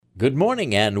Good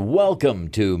morning and welcome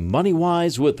to Money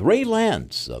Wise with Ray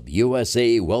Lance of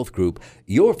USA Wealth Group,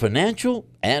 your financial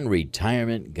and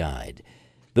retirement guide.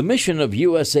 The mission of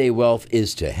USA Wealth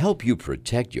is to help you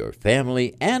protect your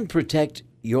family and protect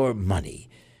your money.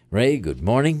 Ray, good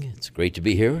morning. It's great to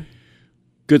be here.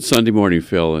 Good Sunday morning,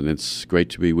 Phil, and it's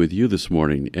great to be with you this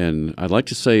morning. And I'd like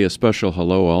to say a special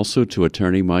hello also to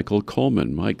attorney Michael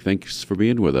Coleman. Mike, thanks for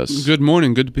being with us. Good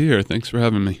morning. Good to be here. Thanks for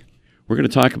having me. We're going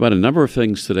to talk about a number of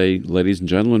things today, ladies and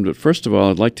gentlemen. But first of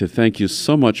all, I'd like to thank you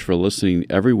so much for listening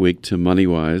every week to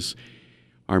MoneyWise.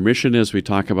 Our mission, as we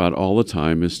talk about all the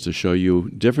time, is to show you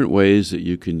different ways that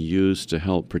you can use to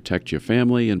help protect your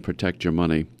family and protect your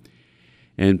money.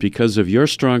 And because of your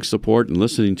strong support and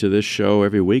listening to this show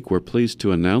every week, we're pleased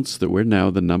to announce that we're now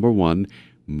the number one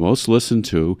most listened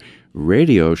to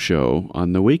radio show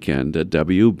on the weekend at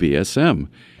WBSM.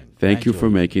 Thank you for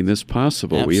making this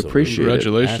possible. Absolutely. We appreciate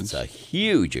Congratulations. That's a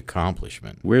huge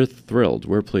accomplishment. We're thrilled.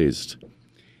 We're pleased.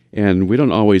 And we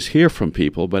don't always hear from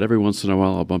people, but every once in a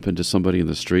while I'll bump into somebody in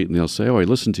the street and they'll say, I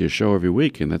listen to your show every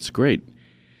week, and that's great.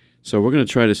 So we're going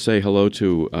to try to say hello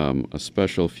to a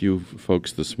special few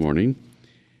folks this morning,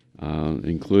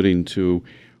 including to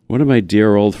one of my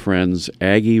dear old friends,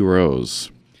 Aggie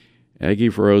Rose. Aggie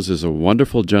Rose is a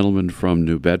wonderful gentleman from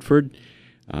New Bedford.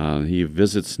 He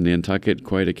visits Nantucket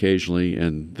quite occasionally,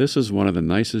 and this is one of the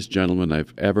nicest gentlemen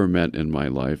I've ever met in my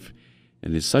life,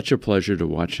 and it's such a pleasure to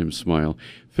watch him smile.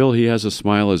 Phil, he has a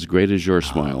smile as great as your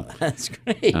smile. That's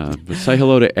great. But say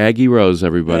hello to Aggie Rose,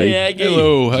 everybody. Hey, Aggie.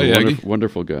 Hello. Hi, He's a Aggie.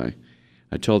 wonderful guy.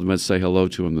 I told him I'd say hello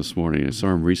to him this morning. I saw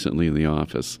him recently in the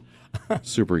office.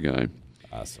 Super guy.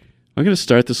 Awesome. I'm going to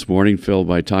start this morning, Phil,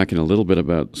 by talking a little bit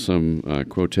about some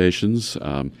quotations.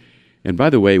 And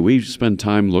by the way, we spend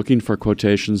time looking for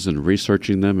quotations and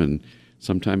researching them, and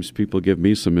sometimes people give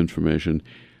me some information.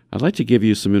 I'd like to give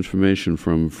you some information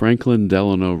from Franklin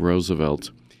Delano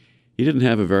Roosevelt. He didn't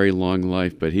have a very long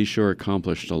life, but he sure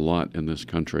accomplished a lot in this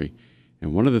country.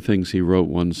 And one of the things he wrote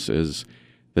once is,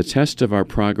 the test of our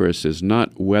progress is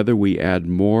not whether we add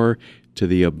more to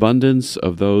the abundance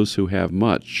of those who have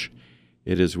much.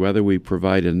 It is whether we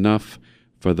provide enough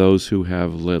for those who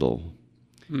have little.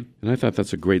 And I thought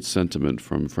that's a great sentiment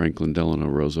from Franklin Delano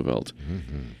Roosevelt.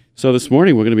 Mm-hmm. So this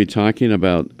morning we're going to be talking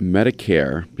about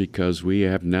Medicare, because we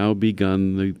have now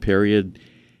begun the period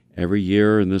every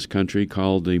year in this country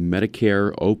called the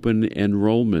Medicare Open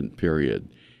Enrollment Period.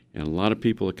 And a lot of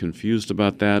people are confused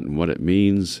about that and what it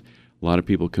means. A lot of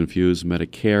people confuse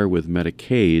Medicare with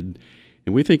Medicaid.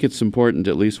 And we think it's important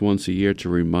at least once a year to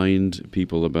remind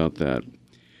people about that.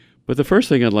 But the first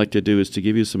thing I'd like to do is to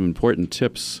give you some important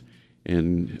tips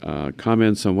and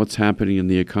comments on what's happening in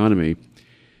the economy.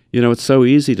 You know, it's so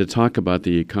easy to talk about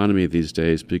the economy these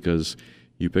days because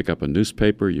you pick up a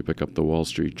newspaper, you pick up the Wall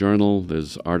Street Journal,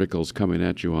 there's articles coming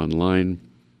at you online.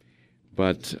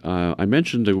 But I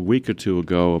mentioned a week or two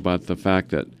ago about the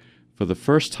fact that for the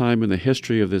first time in the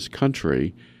history of this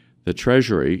country, the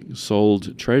Treasury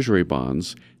sold Treasury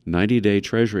bonds, 90-day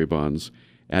Treasury bonds,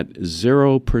 at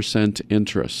 0%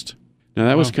 interest. Now,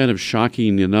 that was kind of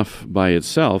shocking enough by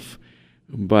itself,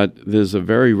 but there's a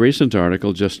very recent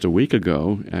article just a week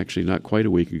ago, actually not quite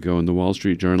a week ago, in the Wall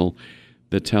Street Journal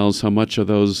that tells how much of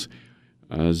those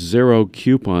zero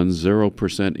coupons,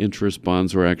 0% interest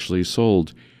bonds were actually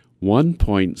sold.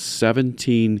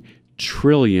 1.17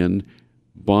 trillion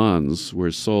bonds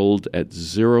were sold at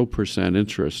 0%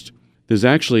 interest. There's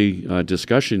actually a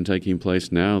discussion taking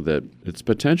place now that it's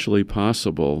potentially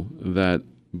possible that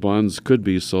bonds could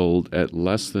be sold at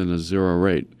less than a zero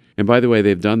rate. And by the way,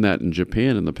 they've done that in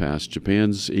Japan in the past.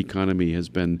 Japan's economy has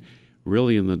been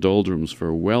really in the doldrums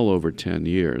for well over 10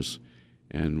 years.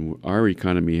 And our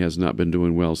economy has not been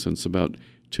doing well since about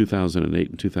 2008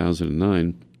 and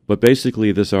 2009. But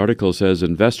basically, this article says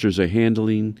investors are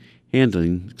handling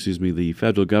the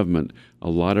federal government a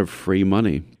lot of free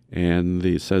money. And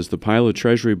it says the pile of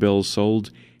Treasury bills sold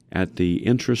at the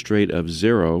interest rate of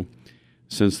zero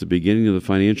since the beginning of the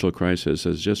financial crisis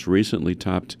has just recently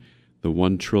topped the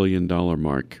 $1 trillion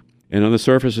mark. And on the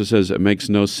surface, it says it makes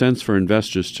no sense for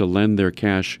investors to lend their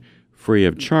cash free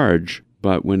of charge,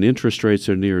 but when interest rates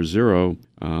are near zero,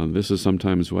 this is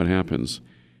sometimes what happens.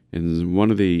 And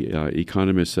one of the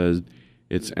economists says,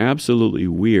 it's absolutely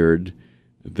weird.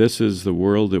 This is the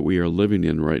world that we are living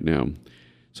in right now.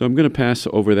 So I'm going to pass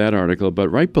over that article, but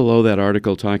right below that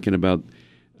article talking about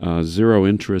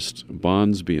zero-interest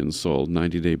bonds being sold,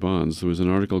 90-day bonds, there was an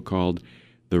article called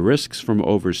The Risks from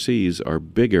Overseas Are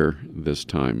Bigger This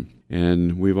Time.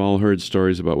 And we've all heard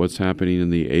stories about what's happening in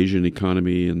the Asian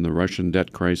economy and the Russian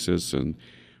debt crisis and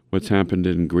what's happened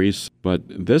in Greece. But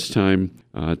this time,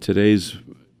 today's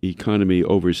economy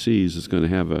overseas is going to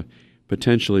have a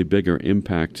potentially bigger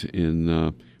impact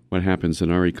in what happens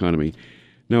in our economy.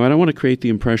 Now, I don't want to create the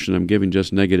impression I'm giving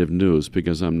just negative news,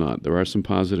 because I'm not. There are some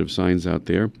positive signs out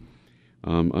there.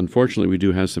 Unfortunately, we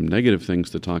do have some negative things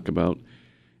to talk about.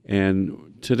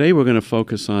 And today we're going to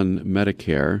focus on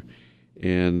Medicare.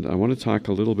 And I want to talk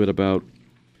a little bit about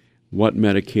what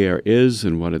Medicare is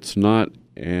and what it's not.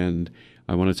 And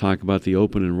I want to talk about the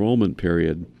open enrollment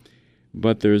period.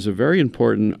 But there's a very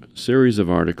important series of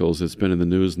articles that's been in the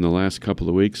news in the last couple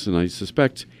of weeks, and I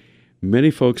suspect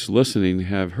many folks listening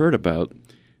have heard about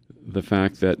the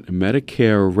fact that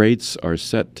Medicare rates are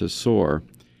set to soar.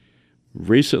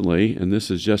 Recently, and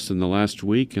this is just in the last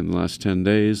week, in the last 10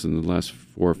 days, in the last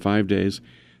 4 or 5 days,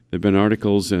 there have been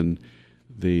articles in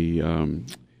the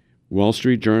Wall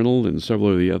Street Journal and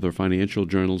several of the other financial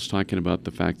journals talking about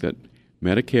the fact that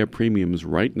Medicare premiums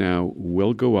right now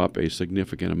will go up a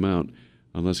significant amount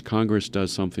unless Congress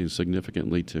does something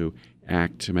significantly to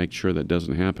act to make sure that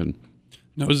doesn't happen.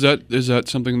 Now, is that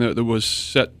something that was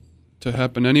set to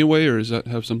happen anyway, or does that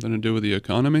have something to do with the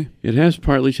economy? It has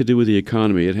partly to do with the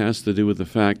economy. It has to do with the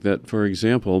fact that, for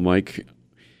example, Mike,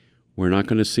 we're not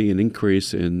going to see an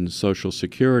increase in Social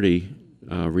Security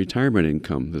retirement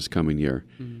income this coming year.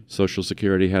 Mm-hmm. Social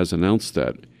Security has announced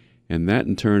that, and that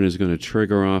in turn is going to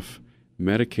trigger off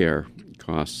Medicare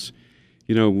costs.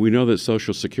 You know, we know that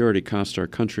Social Security costs our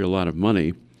country a lot of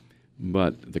money,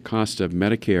 but the cost of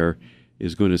Medicare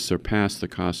is going to surpass the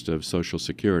cost of Social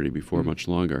Security before much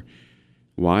longer.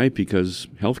 Why? Because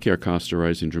healthcare costs are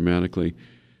rising dramatically.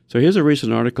 So here's a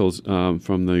recent article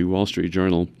from the Wall Street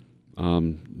Journal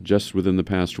just within the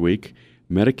past week.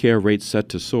 Medicare rates set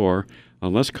to soar.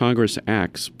 Unless Congress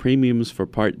acts, premiums for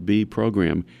Part B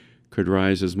program could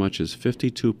rise as much as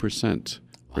 52%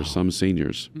 for some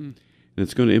seniors. And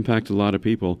it's going to impact a lot of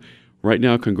people. Right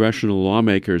now, congressional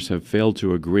lawmakers have failed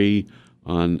to agree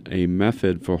on a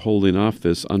method for holding off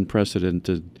this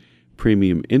unprecedented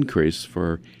premium increase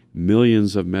for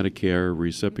millions of Medicare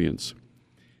recipients.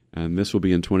 And this will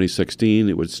be in 2016.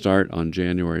 It would start on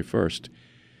January 1st.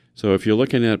 So if you're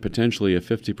looking at potentially a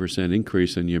 50%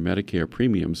 increase in your Medicare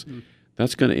premiums,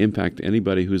 that's going to impact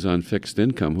anybody who's on fixed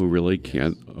income who really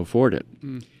can't afford it.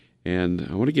 And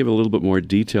I want to give a little bit more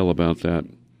detail about that.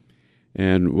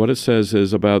 And what it says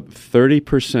is about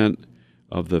 30%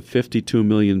 of the 52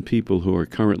 million people who are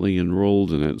currently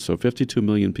enrolled in it, so 52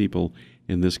 million people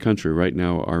in this country right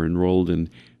now are enrolled in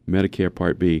Medicare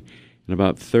Part B, and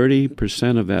about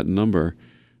 30% of that number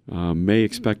may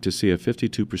expect to see a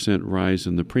 52% rise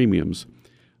in the premiums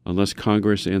unless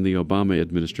Congress and the Obama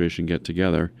administration get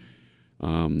together,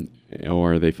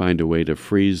 or they find a way to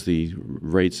freeze the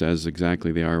rates as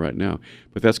exactly they are right now.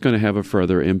 But that's going to have a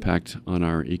further impact on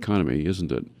our economy,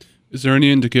 isn't it? Is there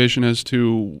any indication as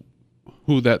to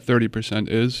who that 30%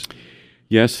 is?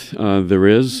 Yes, there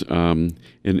is.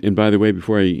 And by the way,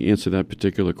 before I answer that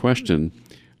particular question,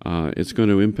 it's going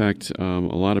to impact a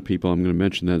lot of people. I'm going to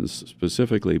mention that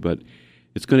specifically, but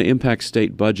it's going to impact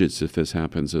state budgets if this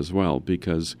happens as well,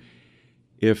 because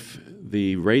if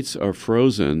the rates are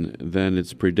frozen, then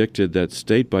it's predicted that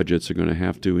state budgets are going to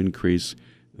have to increase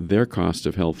their cost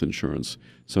of health insurance.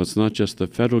 So it's not just the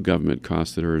federal government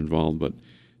costs that are involved, but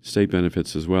state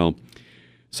benefits as well.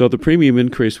 So the premium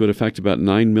increase would affect about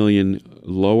 9 million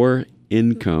lower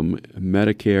income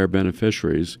Medicare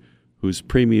beneficiaries whose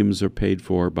premiums are paid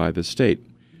for by the state.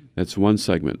 That's one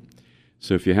segment.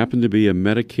 So if you happen to be a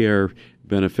Medicare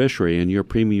beneficiary and your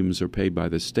premiums are paid by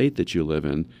the state that you live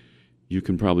in, you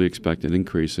can probably expect an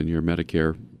increase in your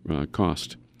Medicare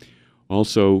cost.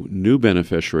 Also, new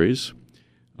beneficiaries,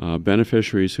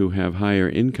 beneficiaries who have higher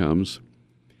incomes,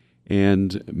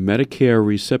 and Medicare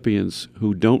recipients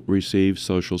who don't receive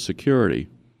Social Security.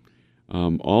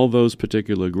 All those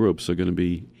particular groups are going to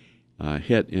be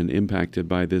hit and impacted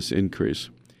by this increase.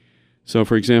 So,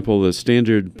 for example, the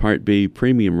standard Part B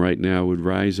premium right now would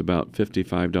rise about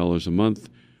 $55 a month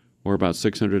or about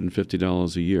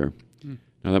 $650 a year.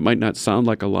 Now, that might not sound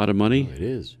like a lot of money. Oh, it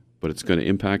is. But it's going to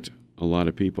impact a lot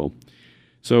of people.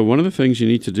 So one of the things you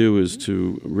need to do is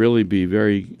to really be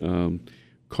very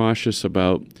cautious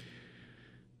about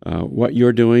what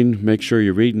you're doing. Make sure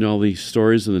you're reading all these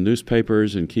stories in the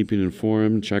newspapers and keeping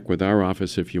informed. Check with our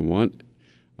office if you want.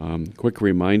 Quick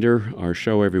reminder, our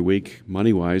show every week,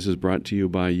 MoneyWise, is brought to you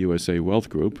by USA Wealth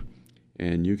Group,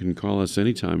 and you can call us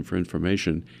anytime for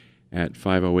information at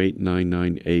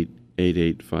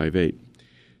 508-998-8858.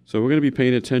 So we're going to be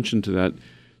paying attention to that.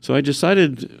 So I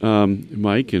decided,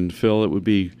 Mike and Phil, it would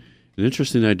be an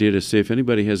interesting idea to see if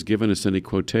anybody has given us any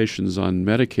quotations on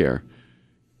Medicare.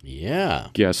 Yeah.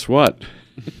 Guess what?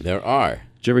 There are.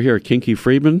 Did you ever hear of Kinky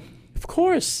Friedman? Of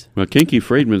course. Well, Kinky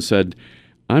Friedman said,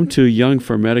 "I'm too young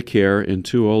for Medicare and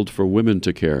too old for women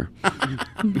to care."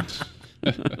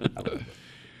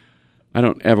 I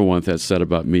don't ever want that said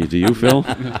about me. Do you, Phil?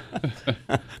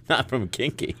 Not from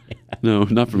Kinky. No,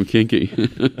 not from Kinky.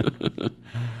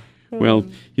 Well,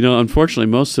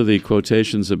 unfortunately, most of the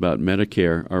quotations about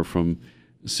Medicare are from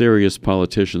serious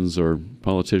politicians or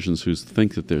politicians who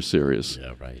think that they're serious.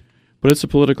 Yeah, right. But it's a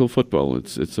political football.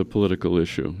 It's a political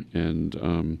issue.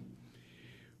 And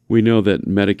we know that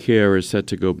Medicare is set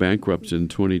to go bankrupt in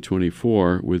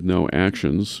 2024 with no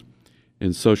actions,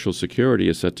 and Social Security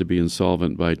is set to be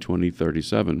insolvent by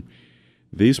 2037.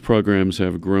 These programs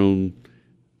have grown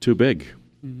too big.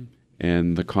 Mm-hmm.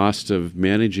 And the cost of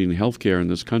managing healthcare in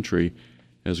this country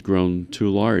has grown too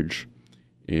large,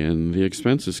 and the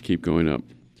expenses keep going up.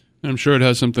 I'm sure it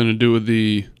has something to do with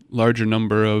the larger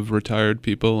number of retired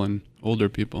people and older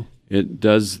people. It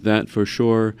does that for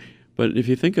sure. But if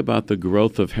you think about the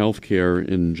growth of healthcare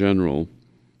in general,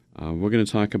 we're going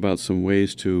to talk about some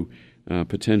ways to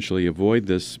potentially avoid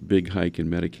this big hike in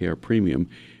Medicare premium.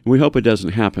 And we hope it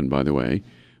doesn't happen, by the way.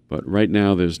 But right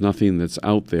now, there's nothing that's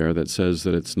out there that says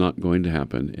that it's not going to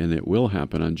happen, and it will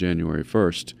happen on January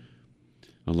 1st,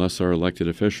 unless our elected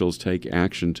officials take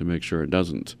action to make sure it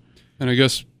doesn't. And I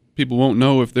guess people won't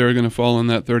know if they're going to fall in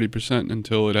that 30%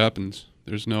 until it happens.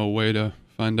 There's no way to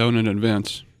find out in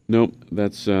advance. Nope,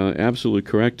 that's absolutely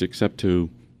correct, except to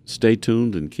stay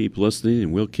tuned and keep listening,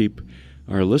 and we'll keep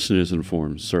our listeners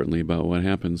informed, certainly, about what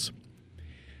happens.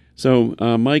 So,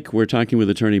 Mike, we're talking with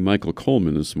attorney Michael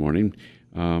Coleman this morning.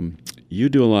 You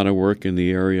do a lot of work in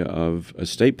the area of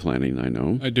estate planning, I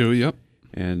know. I do, yep.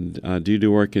 And do you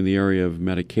do work in the area of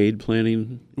Medicaid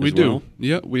planning as We do. well?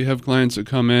 Yeah, we have clients that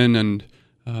come in and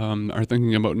are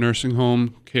thinking about nursing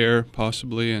home care,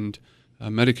 possibly, and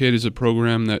Medicaid is a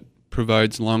program that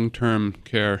provides long-term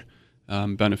care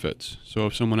benefits. So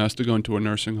if someone has to go into a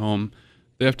nursing home,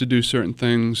 they have to do certain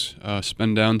things,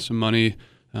 spend down some money,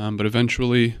 but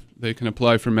eventually they can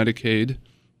apply for Medicaid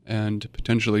and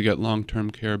potentially get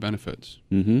long-term care benefits.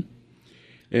 Mm-hmm.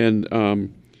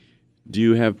 And do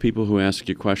you have people who ask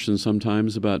you questions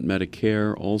sometimes about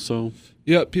Medicare also?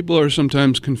 Yeah, people are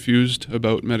sometimes confused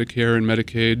about Medicare and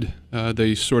Medicaid.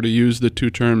 They sort of use the two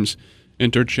terms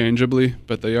interchangeably,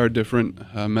 but they are different.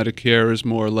 Medicare is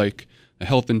more like a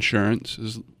health insurance,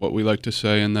 is what we like to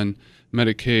say, and then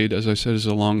Medicaid, as I said, is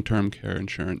a long-term care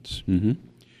insurance. Mm-hmm.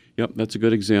 Yep, that's a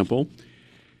good example.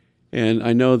 And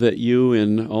I know that you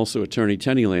and also Attorney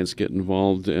Tenny Lance get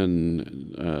involved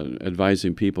in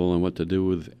advising people on what to do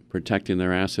with protecting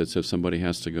their assets if somebody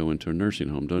has to go into a nursing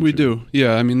home, don't you? We do,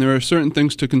 yeah. I mean, there are certain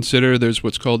things to consider. There's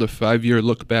what's called a 5-year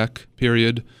look-back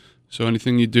period. So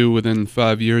anything you do within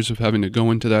 5 years of having to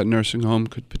go into that nursing home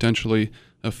could potentially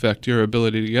affect your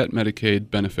ability to get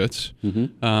Medicaid benefits.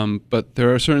 Mm-hmm. But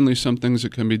there are certainly some things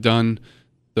that can be done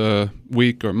the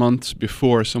week or months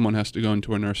before someone has to go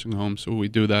into a nursing home, so we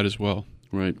do that as well.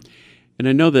 Right. And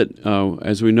I know that,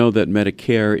 as we know that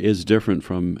Medicare is different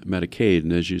from Medicaid,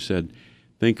 and as you said,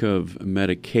 think of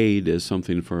Medicaid as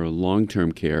something for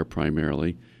long-term care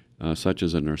primarily, such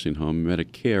as a nursing home.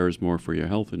 Medicare is more for your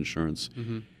health insurance.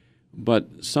 Mm-hmm.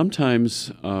 But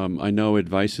sometimes I know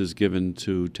advice is given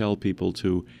to tell people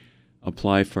to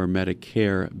apply for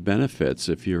Medicare benefits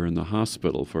if you're in the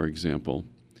hospital, for example.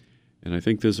 And I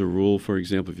think there's a rule, for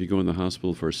example, if you go in the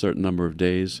hospital for a certain number of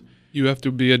days. You have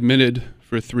to be admitted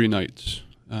for 3 nights.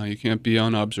 You can't be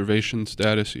on observation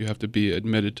status. You have to be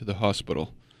admitted to the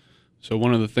hospital. So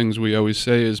one of the things we always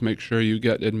say is make sure you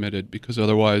get admitted, because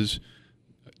otherwise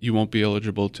you won't be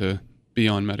eligible to be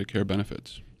on Medicare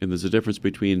benefits. And there's a difference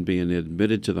between being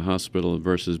admitted to the hospital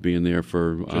versus being there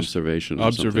for observation.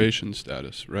 Observation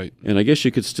status, right. And I guess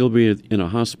you could still be in a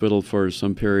hospital for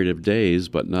some period of days,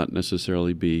 but not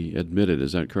necessarily be admitted.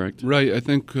 Is that correct? Right. I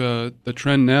think the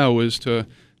trend now is to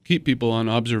keep people on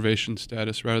observation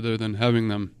status rather than having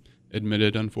them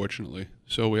admitted, unfortunately.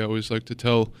 So we always like to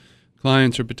tell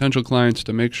clients or potential clients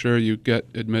to make sure you get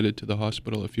admitted to the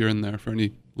hospital if you're in there for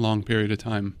any long period of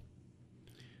time.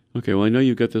 Okay, well, I know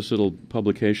you've got this little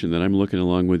publication that I'm looking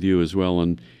along with you as well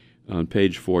on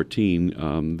page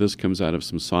 14. This comes out of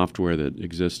some software that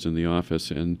exists in the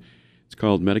office, and it's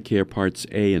called Medicare Parts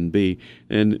A and B.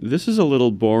 And this is a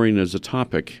little boring as a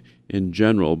topic in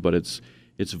general, but it's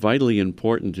vitally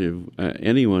important to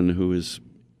anyone who is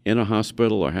in a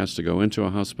hospital or has to go into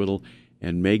a hospital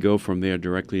and may go from there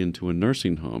directly into a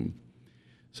nursing home.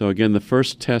 So again, the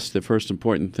first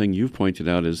important thing you've pointed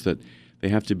out is that they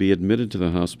have to be admitted to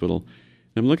the hospital.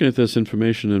 I'm looking at this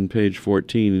information on page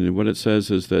 14, and what it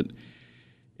says is that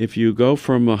if you go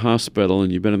from a hospital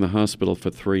and you've been in the hospital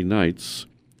for 3 nights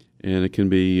and it can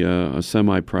be a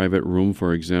semi-private room,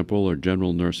 for example, or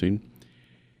general nursing.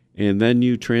 And then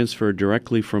you transfer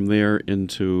directly from there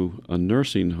into a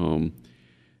nursing home.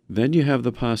 Then you have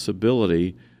the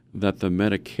possibility that the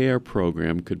Medicare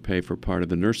program could pay for part of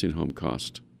the nursing home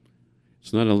cost.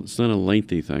 It's not a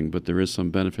lengthy thing, but there is some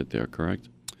benefit there, correct?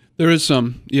 There is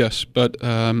some, yes, but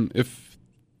if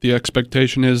the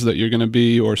expectation is that you're going to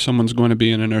be or someone's going to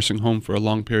be in a nursing home for a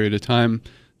long period of time,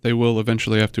 they will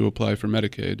eventually have to apply for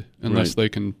Medicaid unless they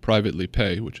can privately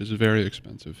pay, which is very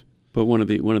expensive. But one of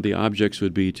the objects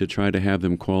would be to try to have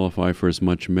them qualify for as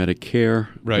much Medicare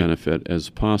benefit as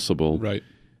possible. Right.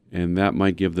 And that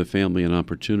might give the family an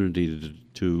opportunity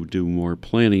to do more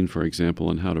planning, for example,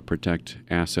 on how to protect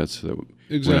assets that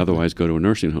would otherwise go to a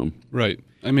nursing home. Right.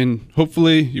 I mean,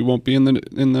 hopefully you won't be in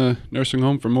the nursing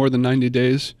home for more than 90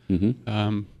 days.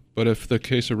 Mm-hmm. But if the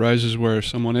case arises where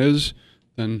someone is,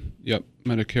 then, yep,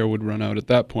 Medicare would run out at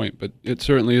that point. But it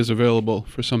certainly is available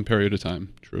for some period of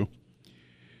time. True.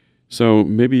 So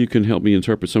maybe you can help me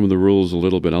interpret some of the rules a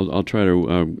little bit. I'll try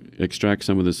to extract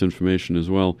some of this information as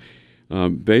well.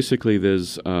 Basically,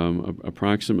 there's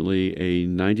approximately a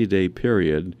 90-day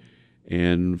period,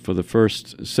 and for the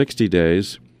first 60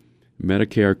 days,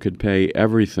 Medicare could pay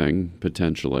everything,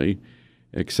 potentially,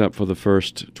 except for the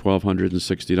first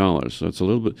 $1,260. So it's a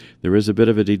little bit, there is a bit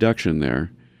of a deduction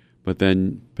there, but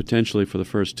then potentially for the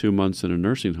first 2 months in a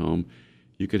nursing home,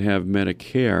 you could have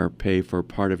Medicare pay for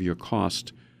part of your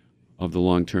cost of the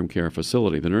long-term care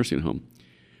facility, the nursing home.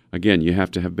 Again, you have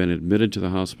to have been admitted to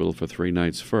the hospital for 3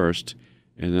 nights first,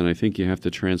 and then I think you have to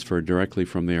transfer directly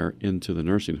from there into the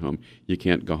nursing home. You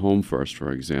can't go home first,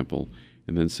 for example,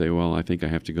 and then say, well, I think I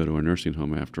have to go to a nursing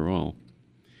home after all.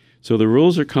 So the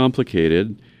rules are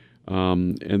complicated,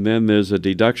 and then there's a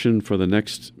deduction for the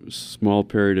next small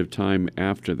period of time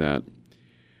after that.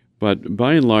 But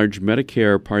by and large,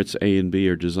 Medicare Parts A and B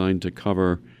are designed to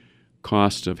cover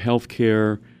cost of health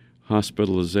care,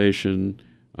 hospitalization,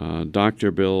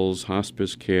 doctor bills,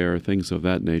 hospice care, things of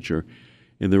that nature.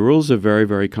 And the rules are very,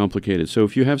 very complicated. So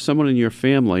if you have someone in your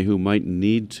family who might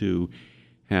need to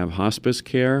have hospice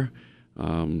care,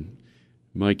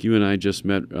 Mike, you and I just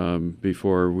met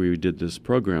before we did this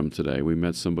program today. We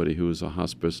met somebody who was a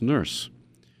hospice nurse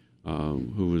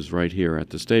who was right here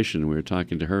at the station. We were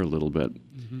talking to her a little bit,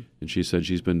 and she said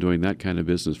she's been doing that kind of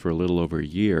business for a little over a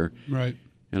year. Right.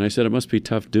 And I said, it must be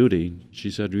tough duty. She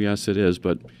said, yes, it is,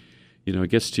 but it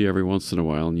gets to you every once in a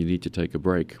while, and you need to take a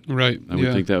break. Right. I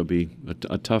would think that would be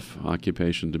a tough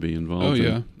occupation to be involved in. Oh,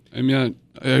 yeah. I mean,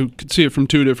 I could see it from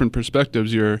 2 different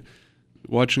perspectives. You're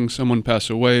watching someone pass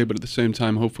away, but at the same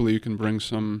time, hopefully you can bring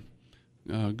some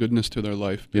goodness to their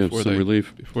life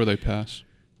before they pass.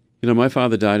 My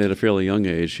father died at a fairly young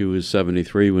age. He was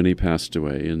 73 when he passed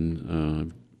away,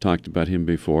 and talked about him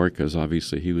before because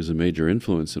obviously he was a major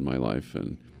influence in my life,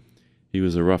 and he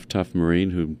was a rough, tough Marine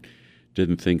who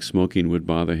didn't think smoking would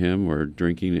bother him or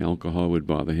drinking alcohol would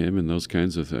bother him and those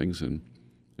kinds of things. And,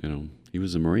 he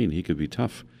was a Marine. He could be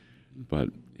tough, but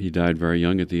he died very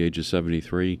young at the age of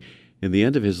 73. In the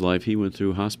end of his life, he went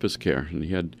through hospice care, and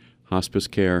he had hospice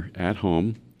care at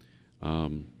home,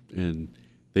 and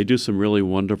they do some really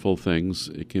wonderful things.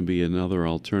 It can be another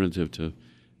alternative to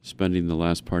spending the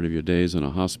last part of your days in a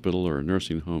hospital or a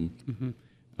nursing home.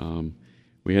 Mm-hmm.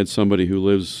 We had somebody who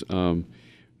lives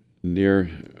near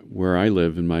where I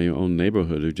live in my own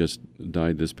neighborhood who just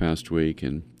died this past week,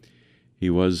 and he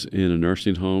was in a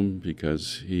nursing home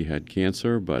because he had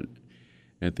cancer, but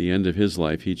at the end of his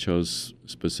life, he chose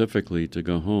specifically to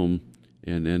go home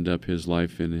and end up his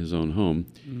life in his own home,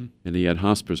 and he had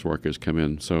hospice workers come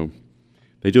in, so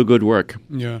they do good work.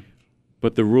 Yeah.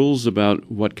 But the rules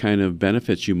about what kind of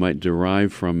benefits you might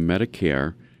derive from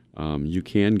Medicare, you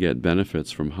can get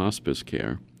benefits from hospice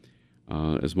care,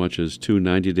 as much as 2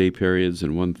 90-day periods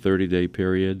and 1 30-day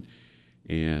period.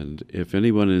 And if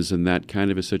anyone is in that kind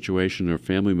of a situation or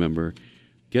family member,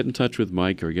 get in touch with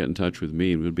Mike or get in touch with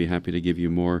me, and we'd be happy to give you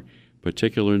more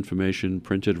particular information,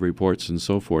 printed reports, and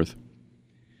so forth.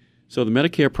 So the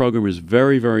Medicare program is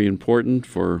very, very important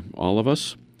for all of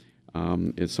us.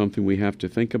 It's something we have to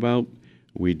think about.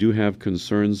 We do have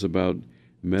concerns about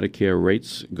Medicare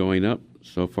rates going up.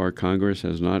 So far, Congress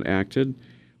has not acted,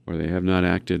 or they have not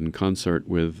acted in concert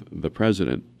with the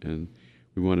president, and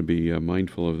we want to be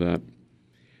mindful of that.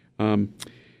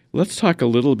 Let's talk a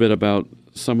little bit about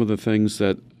some of the things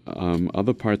that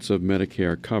other parts of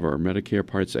Medicare cover. Medicare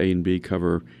Parts A and B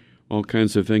cover all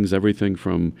kinds of things, everything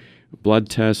from blood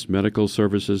tests, medical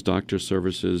services, doctor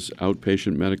services,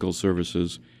 outpatient medical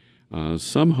services,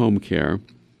 some home care.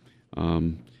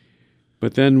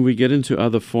 But then we get into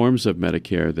other forms of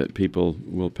Medicare that people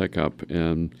will pick up,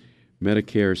 and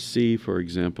Medicare C, for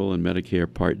example, and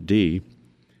Medicare Part D.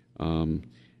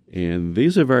 And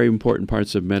these are very important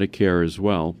parts of Medicare as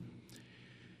well.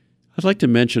 I'd like to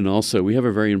mention also we have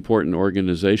a very important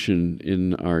organization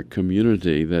in our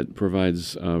community that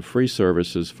provides free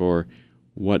services for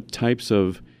what types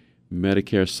of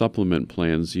Medicare supplement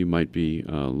plans you might be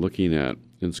looking at.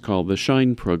 It's called the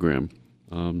SHINE program.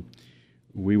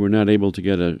 We were not able to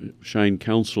get a SHINE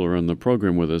counselor on the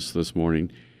program with us this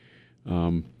morning,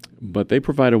 but they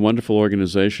provide a wonderful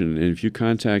organization. And if you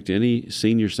contact any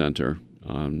senior center,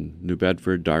 New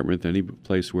Bedford, Dartmouth, any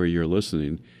place where you're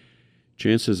listening,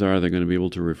 chances are they're going to be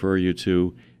able to refer you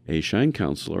to a SHINE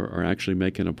counselor or actually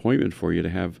make an appointment for you to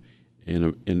have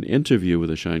an interview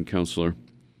with a SHINE counselor.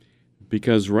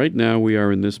 Because right now we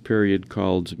are in this period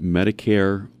called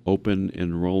Medicare Open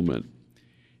Enrollment.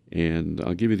 And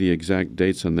I'll give you the exact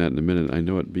dates on that in a minute. I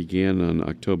know it began on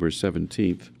October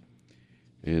 17th,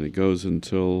 and it goes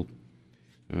until,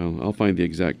 I'll find the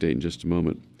exact date in just a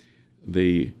moment.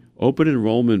 The open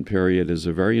enrollment period is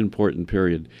a very important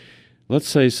period. Let's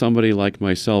say somebody like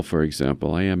myself, for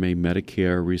example. I am a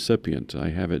Medicare recipient.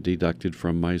 I have it deducted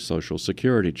from my Social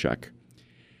Security check.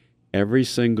 Every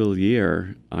single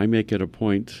year, I make it a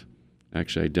point,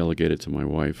 actually I delegate it to my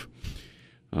wife.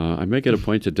 I make it a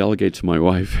point to delegate to my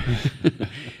wife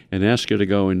and ask her to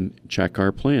go and check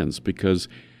our plans, because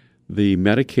the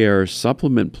Medicare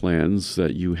supplement plans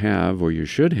that you have or you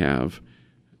should have,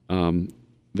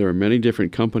 there are many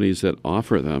different companies that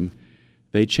offer them.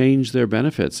 They change their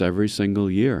benefits every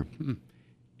single year.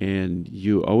 And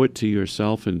you owe it to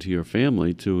yourself and to your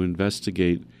family to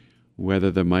investigate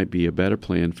whether there might be a better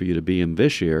plan for you to be in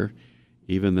this year,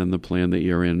 even than the plan that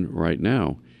you're in right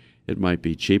now. It might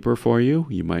be cheaper for you.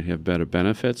 You might have better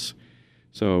benefits.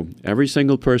 So every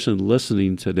single person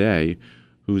listening today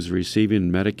who's receiving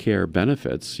Medicare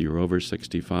benefits, you're over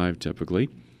 65 typically,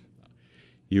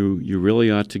 you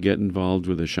really ought to get involved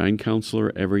with a SHINE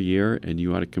counselor every year, and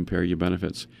you ought to compare your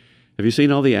benefits. Have you seen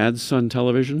all the ads on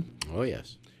television? Oh,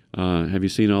 yes. Have you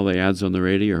seen all the ads on the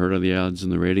radio, or heard of the ads on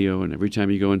the radio? And every time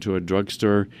you go into a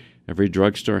drugstore, every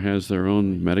drugstore has their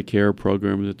own Medicare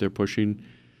program that they're pushing.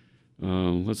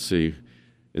 Let's see.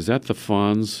 Is that the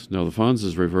Fonz? No, the Fonz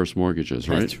is reverse mortgages,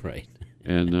 right? That's right.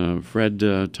 And Fred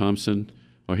Thompson,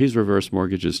 he's reverse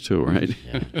mortgages too, right?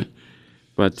 Yeah.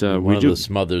 But One we of do. the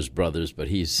Smothers brothers, but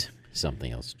he's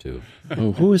something else too.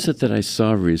 Who is it that I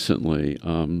saw recently?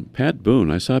 Pat Boone.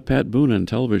 I saw Pat Boone on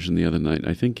television the other night.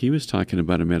 I think he was talking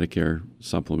about a Medicare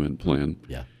supplement plan.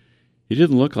 Yeah. He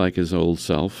didn't look like his old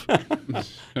self.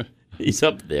 He's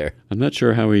up there. I'm not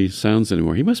sure how he sounds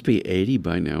anymore. He must be 80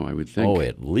 by now, I would think. Oh,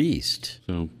 at least.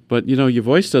 So, but, your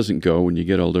voice doesn't go when you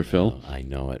get older, Phil. Oh, I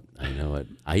know it.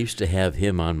 I used to have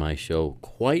him on my show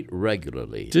quite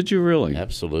regularly. Did you really?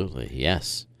 Absolutely,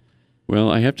 yes. Well,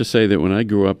 I have to say that when I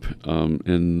grew up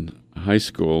in high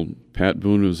school, Pat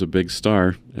Boone was a big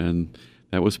star, and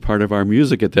that was part of our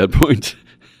music at that point.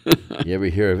 You ever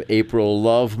hear of April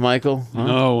Love, Michael? Huh?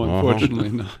 No, unfortunately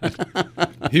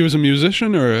not. He was a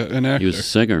musician or an actor? He was a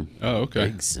singer. Oh, okay.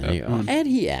 Big singer. And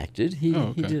he acted. He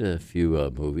did a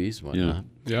few movies, whatnot.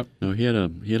 Yep. No, he had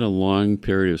a long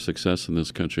period of success in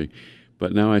this country,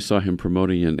 but now I saw him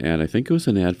promoting an ad. I think it was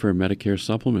an ad for a Medicare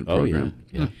supplement program. Oh,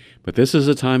 yeah. But this is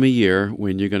a time of year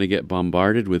when you're going to get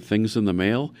bombarded with things in the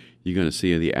mail. You're going to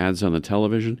see the ads on the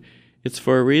television. It's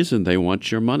for a reason. They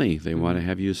want your money. They want to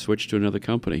have you switch to another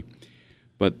company.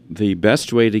 But the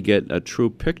best way to get a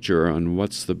true picture on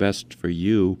what's the best for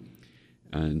you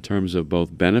in terms of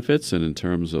both benefits and in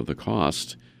terms of the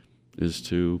cost is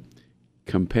to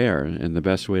compare. And the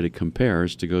best way to compare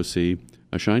is to go see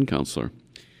a SHINE counselor.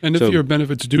 And if your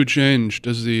benefits do change,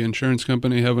 does the insurance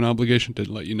company have an obligation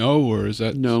to let you know, or is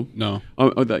that no? No.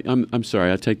 I'm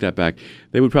sorry. I take that back.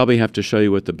 They would probably have to show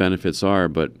you what the benefits are,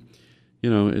 but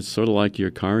it's sort of like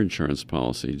your car insurance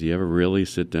policy. Do you ever really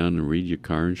sit down and read your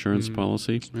car insurance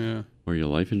policy? Yeah. Or your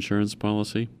life insurance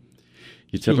policy?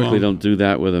 You Too typically long. don't do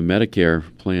that with a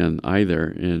Medicare plan either,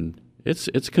 and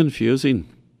it's confusing.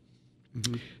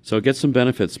 Mm-hmm. So get some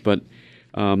benefits, but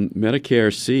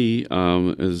Medicare C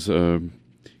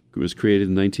was created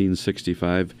in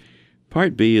 1965.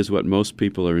 Part B is what most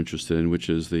people are interested in, which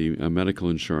is the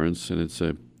medical insurance, and it's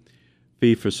a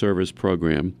fee-for-service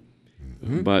program.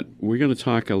 Mm-hmm. But we're going to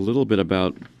talk a little bit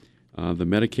about the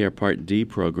Medicare Part D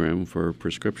program for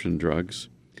prescription drugs,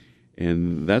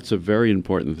 and that's a very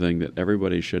important thing that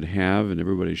everybody should have and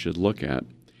everybody should look at.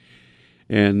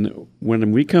 And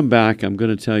when we come back, I'm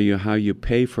going to tell you how you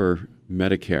pay for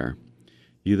Medicare.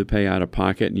 You either pay out of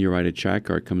pocket and you write a check,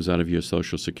 or it comes out of your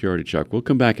Social Security check. We'll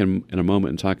come back in a moment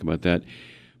and talk about that.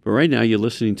 But right now you're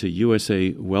listening to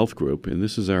USA Wealth Group, and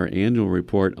this is our annual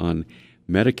report on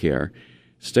Medicare.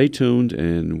 Stay tuned,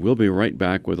 and we'll be right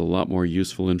back with a lot more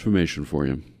useful information for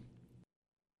you.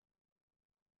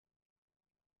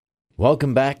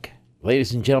 Welcome back,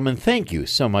 ladies and gentlemen. Thank you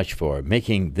so much for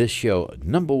making this show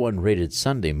 #1 rated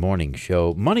Sunday morning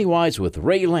show, Money Wise with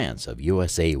Ray Lance of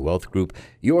USA Wealth Group,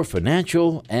 your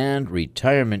financial and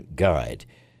retirement guide.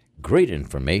 Great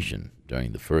information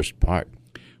during the first part.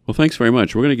 Well, thanks very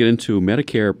much. We're going to get into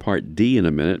Medicare Part D in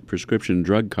a minute, prescription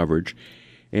drug coverage.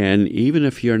 And even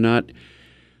if you're not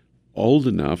old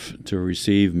enough to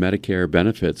receive Medicare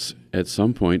benefits, at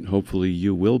some point, hopefully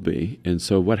you will be. And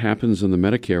so what happens in the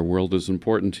Medicare world is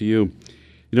important to you.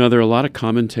 You know, there are a lot of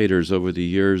commentators over the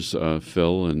years,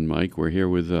 Phil and Mike. We're here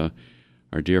with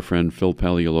our dear friend Phil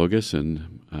Paleologos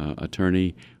and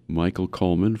attorney Michael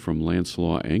Coleman from Lance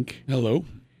Law, Inc. Hello.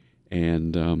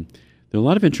 And there are a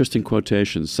lot of interesting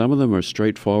quotations. Some of them are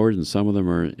straightforward and some of them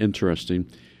are interesting.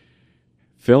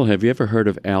 Phil, have you ever heard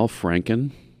of Al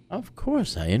Franken? Of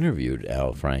course, I interviewed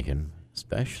Al Franken,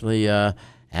 especially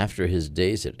after his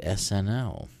days at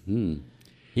SNL. He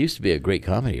used to be a great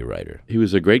comedy writer. He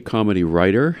was a great comedy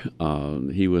writer.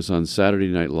 He was on Saturday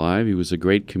Night Live. He was a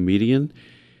great comedian.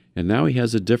 And now he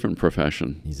has a different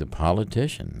profession. He's a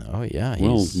politician. Oh, yeah.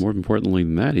 Well, more importantly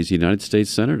than that, he's a United States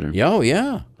Senator. Oh,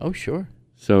 yeah. Oh, sure.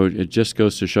 So it just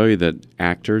goes to show you that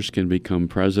actors can become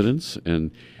presidents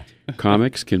and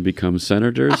comics can become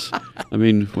senators. I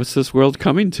mean, what's this world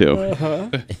coming to?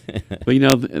 But, you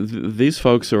know, these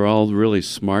folks are all really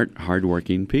smart,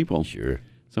 hardworking people. Sure.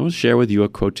 So I want to share with you a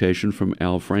quotation from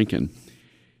Al Franken.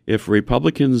 If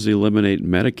Republicans eliminate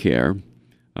Medicare,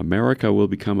 America will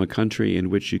become a country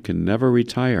in which you can never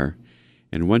retire,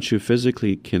 and once you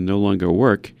physically can no longer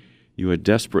work, you are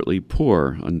desperately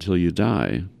poor until you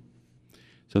die.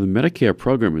 So the Medicare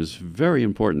program is very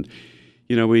important.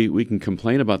 You know, we can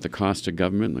complain about the cost of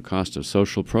government and the cost of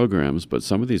social programs, but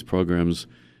some of these programs,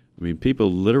 I mean,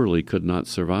 people literally could not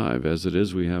survive. As it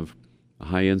is, we have a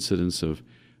high incidence of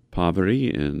poverty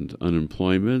and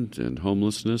unemployment and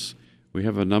homelessness. We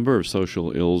have a number of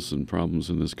social ills and problems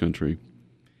in this country.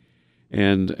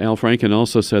 And Al Franken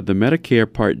also said the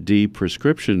Medicare Part D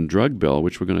prescription drug bill,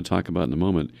 which we're going to talk about in a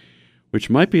moment, which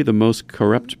might be the most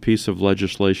corrupt piece of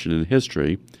legislation in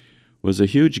history, was a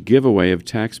huge giveaway of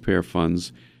taxpayer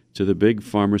funds to the big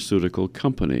pharmaceutical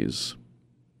companies.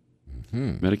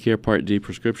 Medicare Part D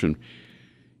prescription.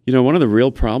 You know, one of the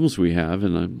real problems we have,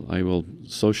 and I will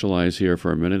socialize here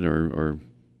for a minute or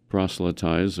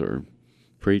proselytize or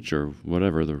preach or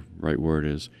whatever the right word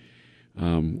is,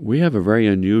 we have a very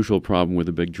unusual problem with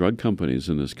the big drug companies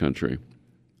in this country.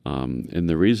 And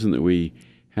the reason that we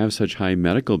have such high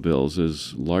medical bills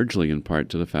is largely in part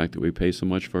to the fact that we pay so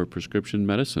much for prescription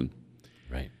medicine.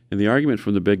 Right. And the argument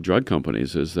from the big drug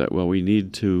companies is that, well, we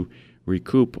need to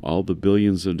recoup all the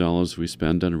billions of dollars we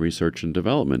spend on research and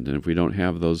development. And if we don't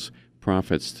have those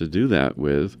profits to do that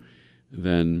with,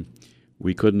 then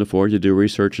we couldn't afford to do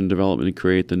research and development and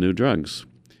create the new drugs.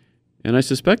 And I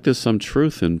suspect there's some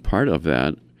truth in part of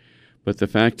that. But the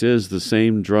fact is the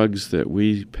same drugs that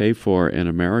we pay for in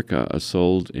America are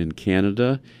sold in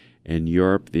Canada and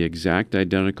Europe, the exact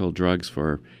identical drugs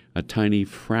for a tiny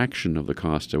fraction of the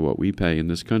cost of what we pay in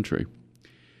this country.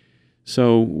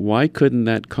 So why couldn't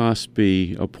that cost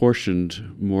be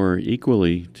apportioned more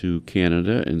equally to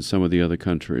Canada and some of the other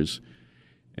countries?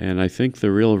 And I think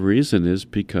the real reason is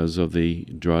because of the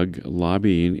drug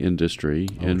lobbying industry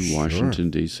in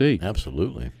Washington, D.C.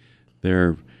 Absolutely.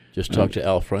 They're Just talk to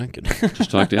Al Franken.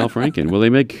 Just talk to Al Franken. Well, they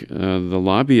make, the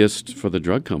lobbyists for the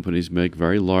drug companies make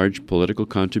very large political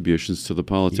contributions to the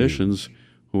politicians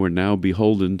who are now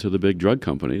beholden to the big drug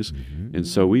companies. And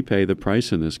so we pay the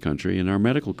price in this country, and our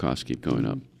medical costs keep going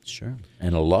up. Sure.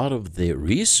 And a lot of the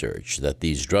research that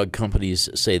these drug companies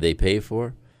say they pay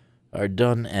for are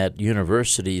done at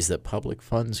universities that public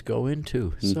funds go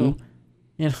into. So,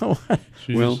 you know what?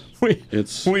 Well,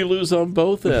 we lose on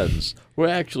both ends. We're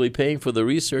actually paying for the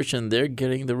research, and they're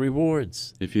getting the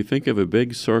rewards. If you think of a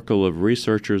big circle of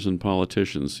researchers and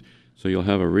politicians, so you'll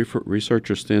have a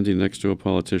researcher standing next to a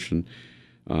politician,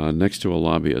 next to a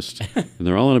lobbyist, and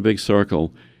they're all in a big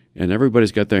circle, and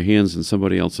everybody's got their hands in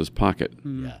somebody else's pocket.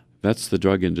 Yeah. That's the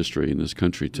drug industry in this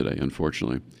country today,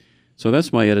 unfortunately. So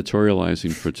that's my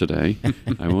editorializing for today.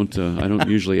 I don't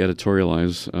usually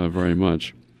editorialize very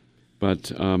much.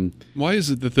 But why is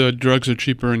it that the drugs are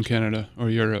cheaper in Canada or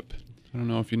Europe? I don't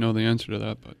know if you know the answer to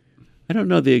that, but I don't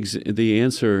know the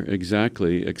answer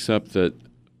exactly, except that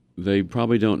they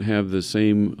probably don't have the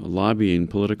same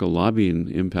political lobbying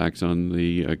impacts on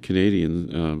the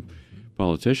Canadian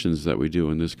politicians that we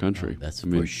do in this country. That's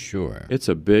for sure. It's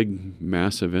a big,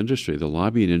 massive industry. The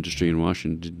lobbying industry in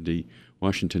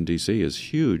Washington, D.C. is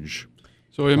huge.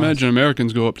 So I imagine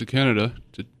Americans go up to Canada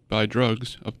to buy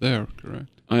drugs up there, correct?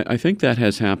 I think that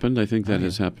has happened. I think that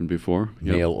has happened before.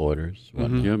 Yep. Mail orders.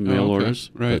 whatnot. Yeah, mail orders.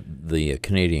 Right. But the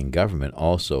Canadian government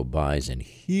also buys in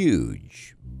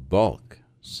huge bulk,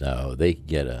 so they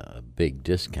get a big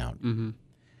discount. Mm-hmm.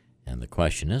 And the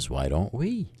question is, why don't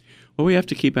we? Well, we have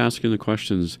to keep asking the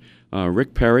questions.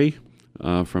 Rick Perry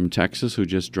from Texas, who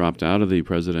just dropped out of the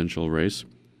presidential race,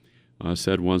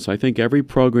 said once, "I think every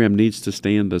program needs to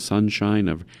stay in the sunshine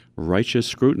of righteous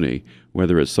scrutiny,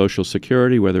 whether it's Social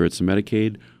Security, whether it's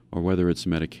Medicaid, or whether it's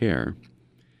Medicare."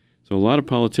 So a lot of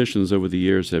politicians over the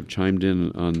years have chimed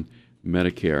in on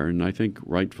Medicare, and I think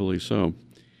rightfully so.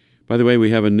 By the way,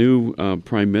 we have a new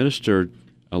prime minister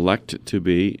elect to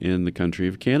be in the country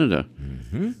of Canada,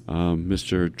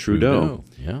 Mr. Trudeau.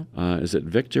 Yeah. Is it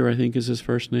Victor, I think is his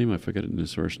first name? I forget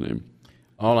his first name.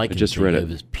 All I can just think read of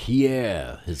it. is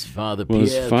Pierre, his father, Well,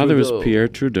 Pierre his father Trudeau. was Pierre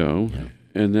Trudeau, Yeah.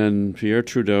 and then Pierre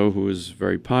Trudeau, who was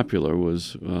very popular,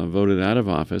 was voted out of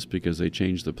office because they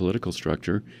changed the political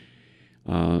structure.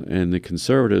 And the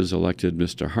Conservatives elected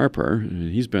Mr. Harper,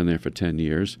 and he's been there for 10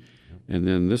 years. And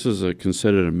then this is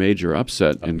considered a major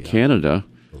upset in Canada.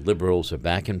 The Liberals are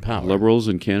back in power. Liberals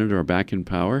in Canada are back in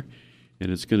power,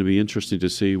 and it's going to be interesting to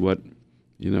see what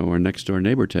our next-door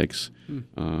neighbor takes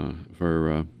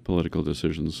for political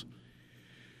decisions.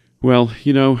 Well,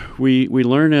 we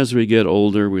learn as we get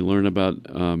older. We learn about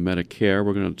Medicare.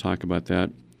 We're going to talk about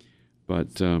that.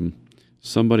 But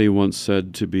somebody once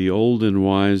said, "To be old and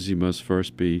wise, you must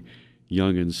first be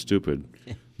young and stupid."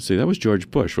 See, that was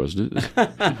George Bush, wasn't it?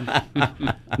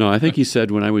 No, I think he said,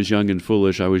 "When I was young and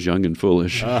foolish, I was young and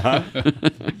foolish,"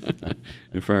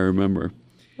 if I remember.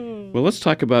 Well, let's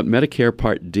talk about Medicare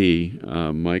Part D,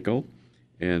 Michael.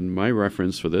 And my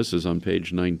reference for this is on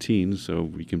page 19, so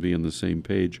we can be on the same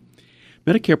page.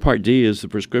 Medicare Part D is the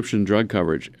prescription drug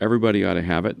coverage. Everybody ought to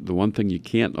have it. The one thing you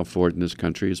can't afford in this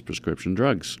country is prescription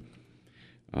drugs.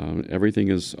 Everything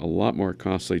is a lot more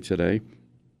costly today.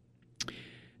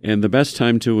 And the best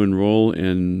time to enroll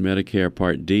in Medicare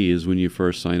Part D is when you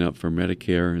first sign up for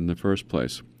Medicare in the first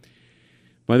place.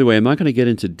 By the way, I'm not going to get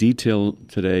into detail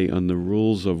today on the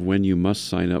rules of when you must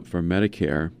sign up for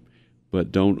Medicare,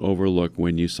 but don't overlook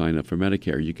when you sign up for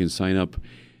Medicare. You can sign up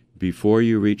before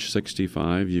you reach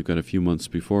 65. You've got a few months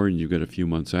before and you've got a few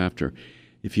months after.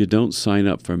 If you don't sign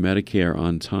up for Medicare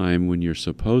on time when you're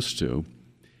supposed to,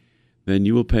 then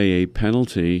you will pay a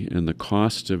penalty and the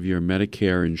cost of your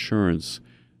Medicare insurance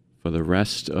for the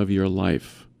rest of your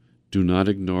life. Do not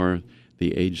ignore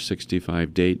the age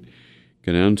 65 date.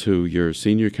 Go down to your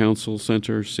senior council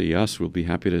center, see us. We'll be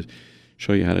happy to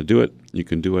show you how to do it. You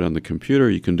can do it on the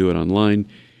computer. You can do it online.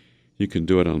 You can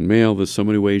do it on mail. There's so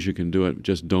many ways you can do it.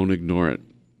 Just don't ignore it.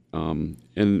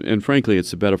 And frankly,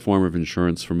 it's a better form of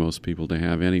insurance for most people to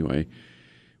have anyway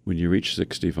when you reach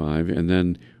 65. And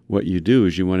then what you do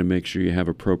is you want to make sure you have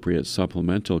appropriate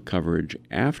supplemental coverage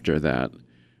after that,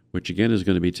 which again is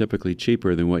going to be typically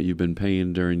cheaper than what you've been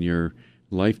paying during your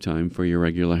lifetime for your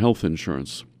regular health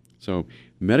insurance. So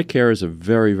Medicare is a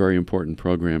very, very important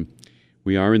program.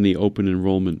 We are in the open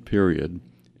enrollment period,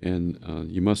 and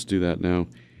you must do that now.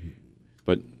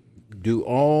 But do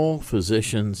all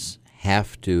physicians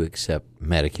have to accept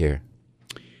Medicare?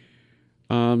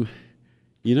 I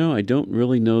don't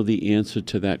really know the answer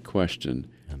to that question.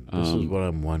 And this is what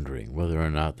I'm wondering, whether or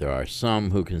not there are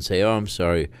some who can say, "Oh, I'm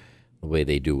sorry," the way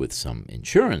they do with some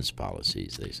insurance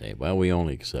policies. They say, "Well, we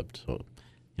only accept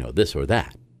this or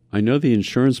that." I know the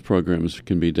insurance programs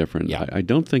can be different. Yeah. I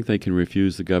don't think they can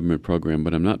refuse the government program,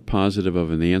 but I'm not positive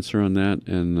of an answer on that,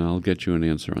 and I'll get you an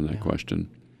answer on that question.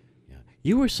 Yeah.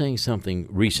 You were saying something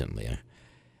recently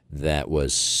that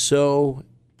was so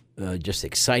just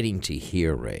exciting to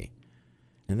hear, Ray,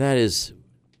 and that is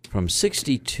from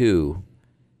 62,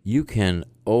 you can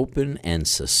open and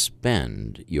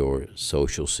suspend your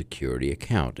Social Security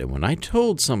account. And when I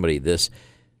told somebody this,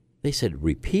 they said,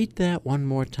 "Repeat that one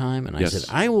more time." And I Yes. said,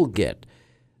 "I will get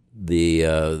the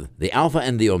alpha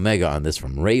and the omega on this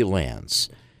from Ray Lance.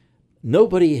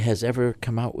 Nobody has ever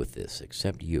come out with this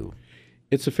except you."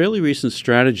 It's a fairly recent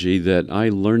strategy that I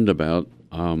learned about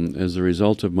as a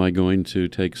result of my going to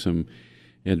take some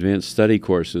advanced study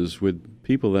courses with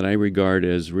people that I regard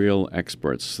as real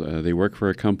experts. They work for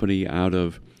a company out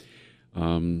of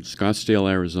Scottsdale,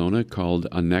 Arizona called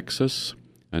Annexus.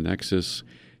 Annexus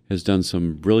has done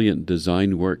some brilliant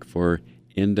design work for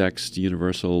indexed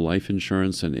universal life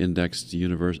insurance and indexed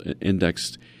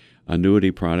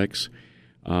annuity products.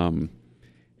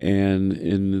 And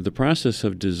in the process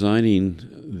of designing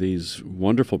these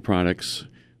wonderful products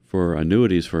for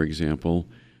annuities, for example,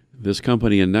 this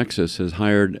company in Nexus has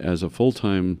hired as a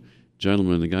full-time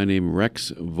gentleman a guy named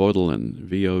Rex Voetelin,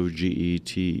 Vogetelin.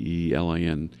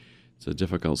 It's a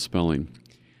difficult spelling.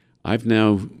 I've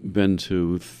now been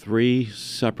to 3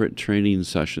 separate training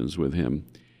sessions with him,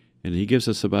 and he gives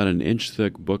us about an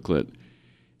inch-thick booklet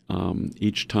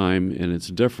each time, and it's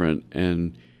different.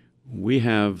 And we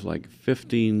have like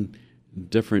 15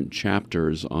 different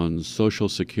chapters on Social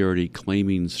Security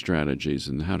claiming strategies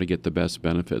and how to get the best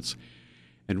benefits.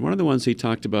 And one of the ones he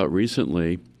talked about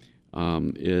recently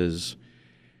is,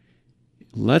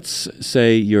 let's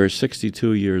say you're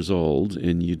 62 years old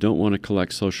and you don't want to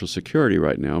collect Social Security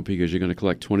right now because you're going to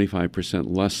collect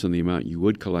 25% less than the amount you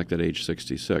would collect at age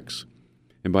 66.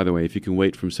 And by the way, if you can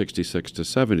wait from 66 to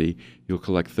 70, you'll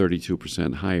collect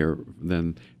 32% higher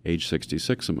than age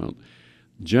 66 amount.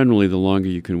 Generally, the longer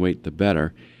you can wait, the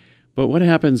better. But what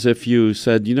happens if you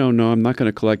said, no, I'm not going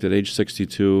to collect at age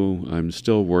 62, I'm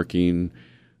still working,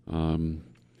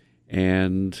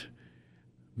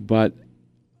 but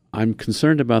I'm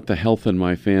concerned about the health in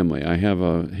my family. I have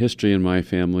a history in my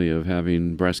family of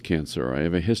having breast cancer. I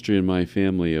have a history in my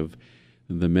family of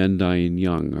the men dying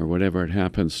young, or whatever it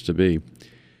happens to be.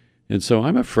 And so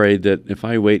I'm afraid that if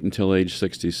I wait until age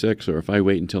 66 or if I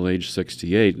wait until age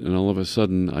 68 and all of a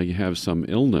sudden I have some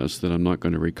illness that I'm not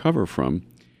going to recover from,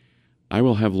 I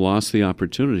will have lost the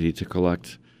opportunity to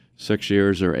collect 6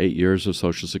 years or 8 years of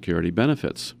Social Security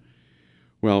benefits.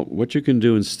 Well, what you can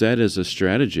do instead is a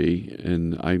strategy,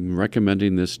 and I'm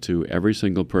recommending this to every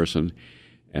single person,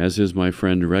 as is my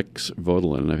friend Rex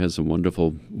Voetelin. I've had some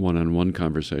wonderful one-on-one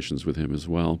conversations with him as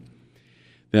well,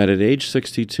 that at age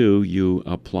 62, you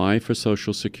apply for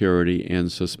Social Security and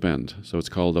suspend. So it's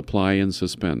called apply and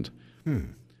suspend.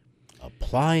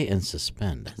 Apply and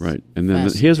suspend. That's right. And then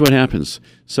here's what happens.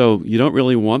 So you don't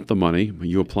really want the money.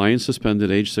 You apply and suspend at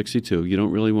age 62. You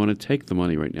don't really want to take the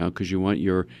money right now because you want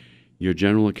your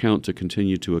general account to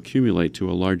continue to accumulate to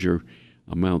a larger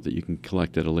amount that you can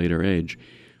collect at a later age.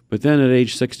 But then at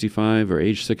age 65 or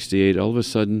age 68, all of a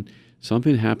sudden,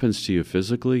 something happens to you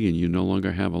physically and you no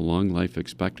longer have a long life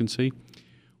expectancy.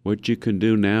 What you can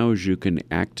do now is you can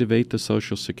activate the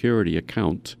Social Security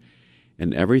account,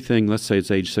 and everything, let's say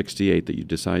it's age 68 that you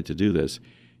decide to do this,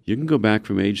 you can go back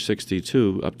from age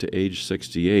 62 up to age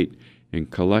 68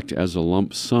 and collect as a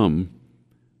lump sum,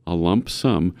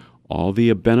 all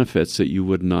the benefits that you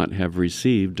would not have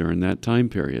received during that time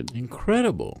period.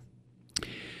 incredible.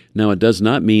 Now, it does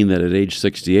not mean that at age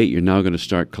 68 you're now going to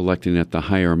start collecting at the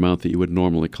higher amount that you would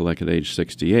normally collect at age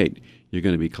 68. You're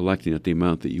going to be collecting at the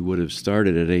amount that you would have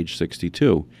started at age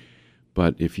 62.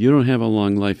 But if you don't have a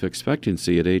long life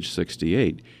expectancy at age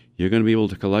 68, you're going to be able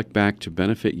to collect back to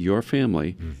benefit your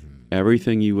family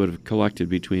everything you would have collected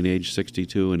between age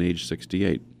 62 and age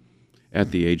 68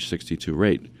 at the age 62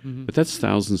 rate. But that's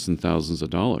thousands and thousands of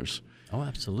dollars. Oh,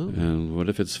 absolutely. And what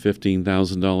if it's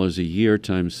 $15,000 a year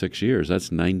times 6 years? That's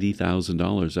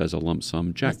 $90,000 as a lump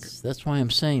sum check. That's why I'm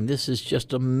saying this is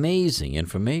just amazing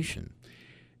information.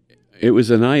 It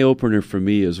was an eye-opener for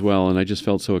me as well, and I just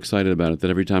felt so excited about it that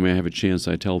every time I have a chance,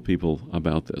 I tell people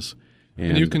about this.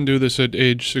 And you can do this at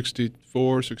age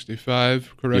 64,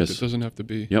 65, correct? Yes. It doesn't have to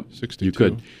be 62. You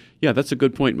could. Yeah, that's a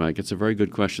good point, Mike. It's a very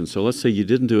good question. So let's say you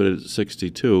didn't do it at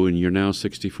 62 and you're now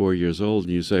 64 years old,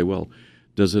 and you say, well,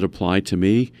 does it apply to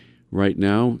me right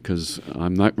now? Because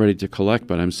I'm not ready to collect,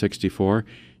 but I'm 64.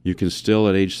 You can still,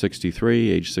 at age 63,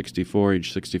 age 64,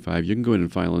 age 65, you can go in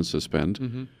and file and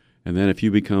suspend. And then if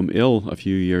you become ill a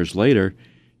few years later,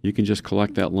 you can just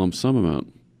collect that lump sum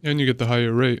amount. And you get the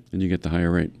higher rate. And you get the higher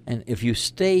rate. And if you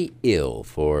stay ill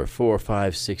for 4,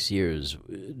 5, 6 years,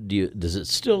 does it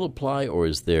still apply, or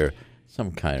is there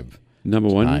some kind of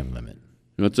time limit?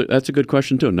 That's a good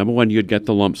question, too. Number one, you'd get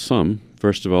the lump sum,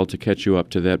 first of all, to catch you up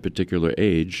to that particular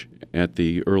age at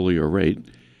the earlier rate.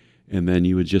 And then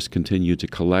you would just continue to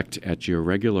collect at your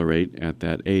regular rate at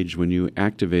that age when you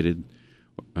activated,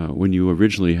 when you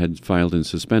originally had filed and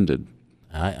suspended.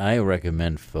 I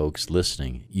recommend folks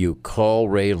listening, you call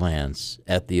Ray Lance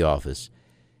at the office,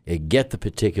 get the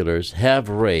particulars, have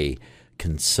Ray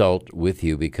consult with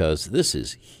you, because this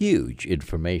is huge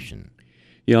information.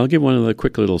 Yeah, I'll give one other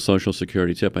quick little Social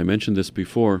Security tip. I mentioned this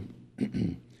before.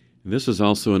 This is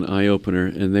also an eye-opener,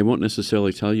 and they won't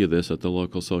necessarily tell you this at the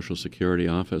local Social Security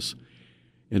office.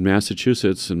 In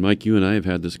Massachusetts, and Mike, you and I have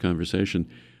had this conversation,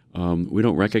 we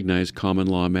don't recognize common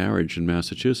law marriage in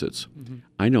Massachusetts.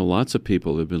 I know lots of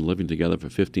people who have been living together for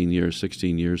 15 years,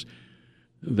 16 years.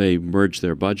 They merge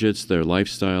their budgets, their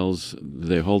lifestyles.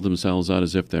 They hold themselves out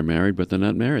as if they're married, but they're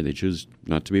not married. They choose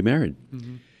not to be married.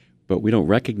 but we don't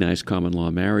recognize common law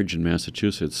marriage in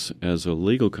Massachusetts as a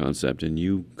legal concept, and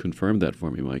you confirmed that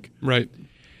for me, Mike. Right.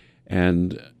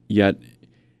 And yet,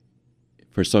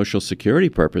 for Social Security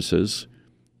purposes,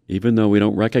 even though we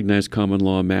don't recognize common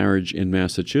law marriage in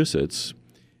Massachusetts,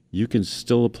 you can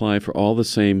still apply for all the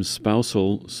same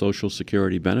spousal Social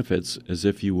Security benefits as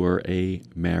if you were a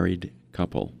married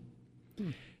couple.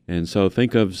 And so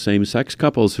think of same-sex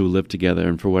couples who live together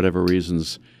and for whatever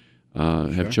reasons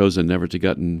have chosen never to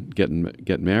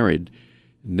get married.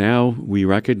 Now we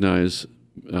recognize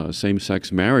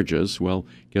same-sex marriages. Well,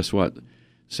 guess what?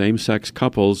 Same-sex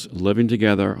couples living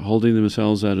together, holding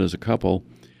themselves out as a couple,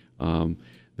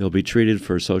 they'll be treated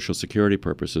for Social Security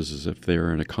purposes as if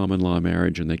they're in a common law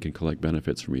marriage and they can collect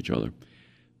benefits from each other.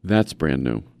 That's brand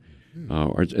new.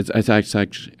 It's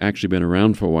actually been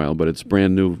around for a while, but it's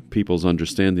brand new people's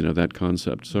understanding of that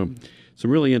concept. So some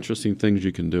really interesting things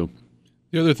you can do.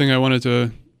 The other thing I wanted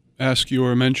to ask you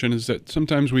or mention is that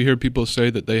sometimes we hear people say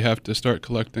that they have to start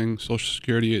collecting Social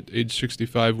Security at age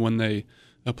 65 when they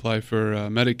apply for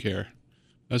Medicare.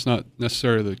 That's not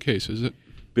necessarily the case, is it?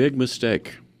 Big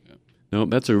mistake. No,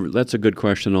 that's a good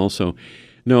question also.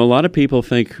 No, a lot of people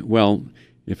think, well,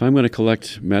 if I'm going to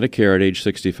collect Medicare at age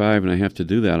 65 and I have to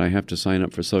do that, I have to sign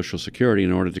up for Social Security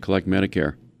in order to collect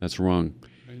Medicare. That's wrong.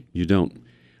 Right. You don't.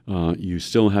 You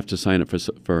still have to sign up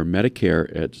for Medicare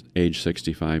at age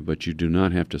 65, but you do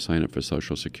not have to sign up for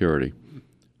Social Security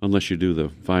unless you do the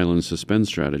file and suspend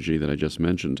strategy that I just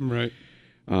mentioned. Right.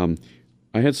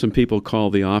 I had some people call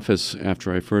the office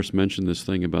after I first mentioned this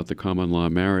thing about the common law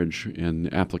marriage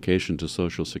and application to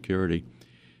Social Security.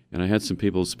 And I had some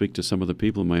people speak to some of the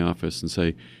people in my office and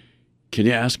say, can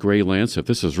you ask Ray Lance if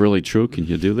this is really true? Can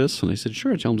you do this? And I said,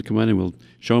 sure, tell him to come in and we'll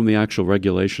show him the actual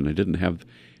regulation. I didn't have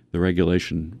the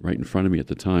regulation right in front of me at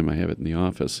the time. I have it in the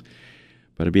office.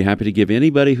 But I'd be happy to give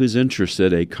anybody who's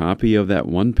interested a copy of that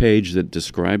one page that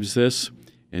describes this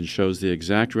and shows the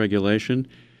exact regulation.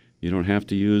 You don't have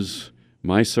to use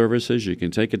my services. You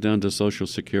can take it down to Social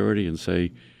Security and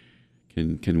say,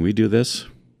 can we do this?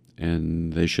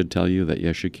 And they should tell you that,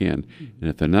 yes, you can. And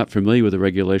if they're not familiar with the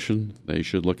regulation, they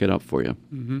should look it up for you.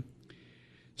 Mm-hmm.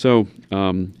 So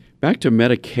back to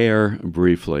Medicare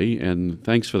briefly, and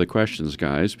thanks for the questions,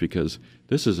 guys, because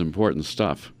this is important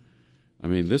stuff. I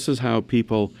mean, this is how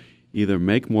people either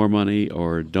make more money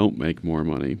or don't make more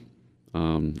money.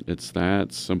 It's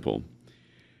that simple.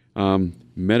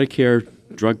 Medicare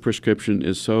drug prescription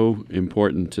is so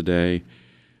important today.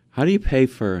 How do you pay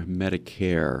for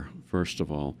Medicare, first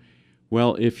of all?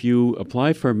 Well, if you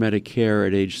apply for Medicare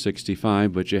at age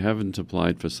 65, but you haven't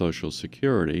applied for Social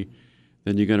Security,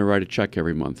 then you're going to write a check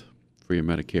every month for your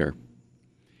Medicare.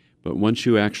 But once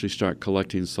you actually start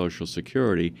collecting Social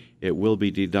Security, it will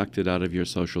be deducted out of your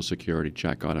Social Security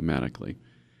check automatically.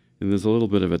 And there's a little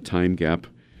bit of a time gap.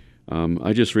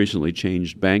 I just recently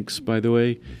changed banks, by the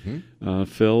way,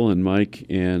 Phil and Mike,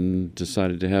 and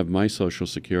decided to have my Social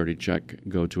Security check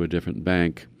go to a different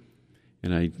bank.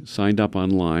 And I signed up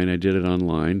online. I did it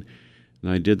online.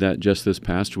 And I did that just this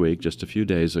past week, just a few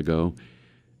days ago.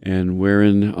 And we're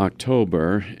in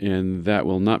October, and that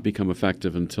will not become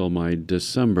effective until my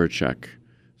December check.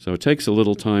 So it takes a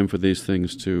little time for these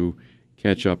things to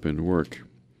catch up and work.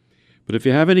 But if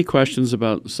you have any questions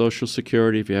about Social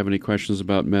Security, if you have any questions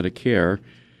about Medicare,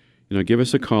 give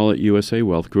us a call at USA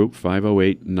Wealth Group,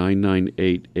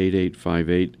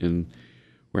 508-998-8858, and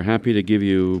we're happy to give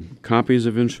you copies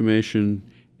of information,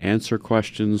 answer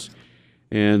questions,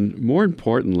 and more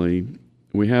importantly,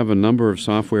 we have a number of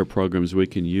software programs we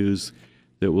can use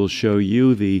that will show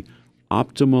you the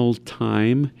optimal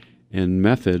time and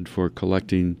method for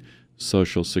collecting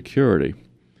Social Security.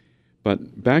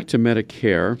 But back to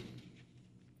Medicare,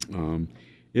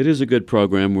 it is a good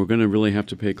program. We're going to really have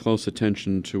to pay close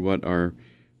attention to what our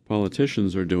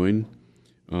politicians are doing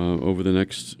over the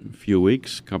next few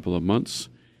weeks, couple of months.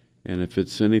 And if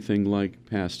it's anything like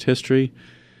past history,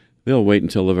 they'll wait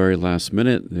until the very last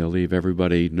minute. They'll leave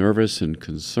everybody nervous and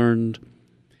concerned.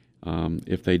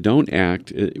 If they don't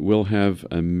act, it will have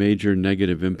a major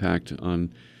negative impact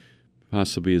on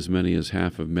possibly as many as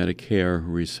half of Medicare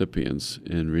recipients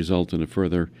and result in a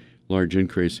further large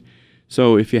increase.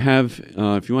 So if you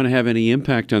want to have any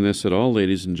impact on this at all,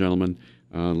 ladies and gentlemen,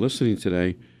 listening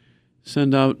today,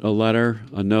 send out a letter,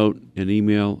 a note, an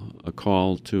email, a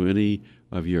call to any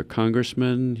of your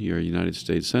congressmen, your United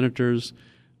States senators,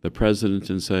 the president,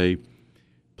 and say,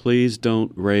 please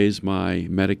don't raise my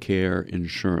Medicare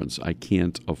insurance. I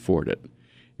can't afford it.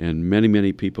 And many,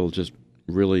 many people just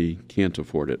really can't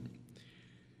afford it.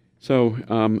 So,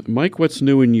 Mike, what's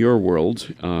new in your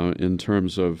world in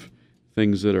terms of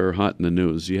things that are hot in the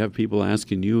news? You have people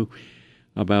asking you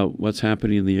about what's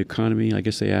happening in the economy? I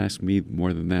guess they ask me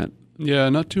more than that. Yeah,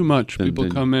 not too much. People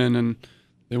come in and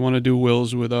they want to do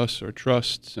wills with us or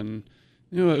trusts, and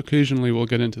occasionally we'll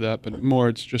get into that, but more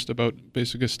it's just about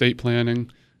basic estate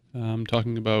planning,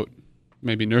 talking about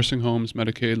maybe nursing homes,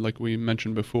 Medicaid, like we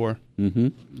mentioned before. Mm-hmm.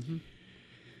 Mm-hmm.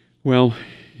 Well,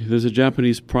 there's a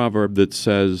Japanese proverb that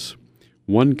says,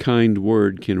 "One kind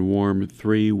word can warm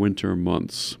 3 winter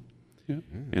months." Yeah.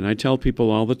 And I tell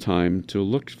people all the time to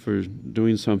look for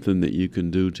doing something that you can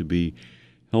do to be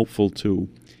helpful to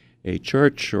a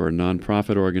church or a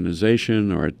nonprofit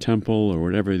organization or a temple or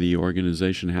whatever the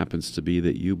organization happens to be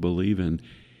that you believe in.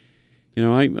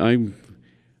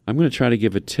 I'm going to try to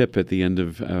give a tip at the end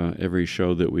of every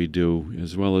show that we do,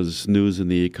 as well as news in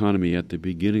the economy at the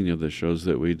beginning of the shows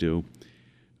that we do.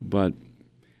 But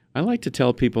I like to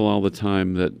tell people all the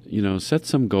time that, set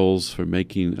some goals for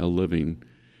making a living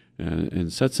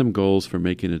and set some goals for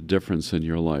making a difference in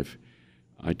your life.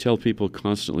 I tell people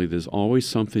constantly there's always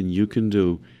something you can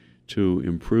do to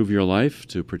improve your life,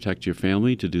 to protect your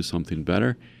family, to do something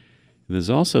better. And there's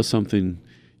also something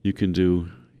you can do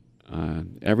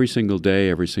every single day,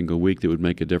 every single week that would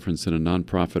make a difference in a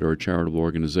nonprofit or a charitable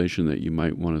organization that you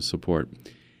might want to support.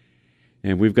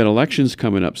 And we've got elections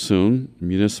coming up soon,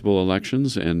 municipal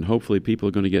elections, and hopefully people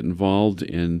are going to get involved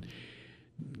and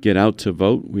get out to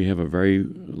vote. We have a very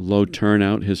low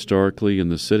turnout historically in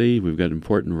the city. We've got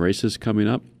important races coming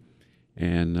up.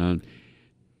 And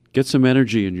get some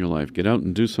energy in your life. Get out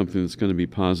and do something that's going to be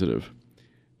positive.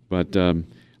 But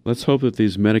let's hope that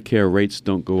these Medicare rates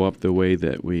don't go up the way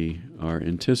that we are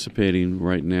anticipating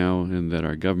right now, and that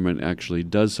our government actually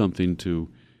does something to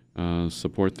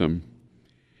support them.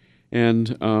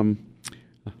 And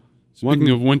speaking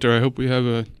of winter, I hope we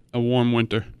have a warm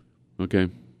winter. Okay.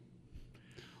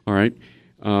 All right.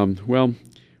 Well,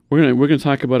 we're gonna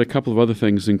talk about a couple of other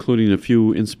things, including a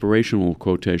few inspirational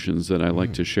quotations that I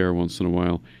like to share once in a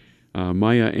while.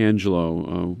 Maya Angelou,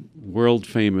 a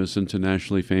world-famous,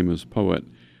 internationally famous poet,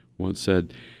 once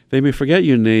said, "They may forget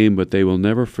your name, but they will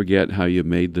never forget how you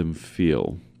made them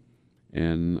feel."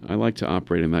 And I like to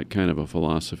operate in that kind of a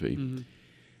philosophy. Mm-hmm.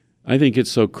 I think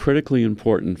it's so critically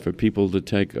important for people to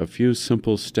take a few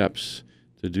simple steps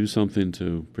to do something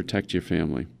to protect your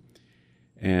family.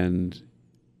 And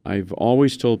I've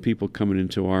always told people coming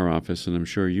into our office, and I'm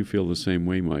sure you feel the same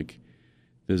way, Mike,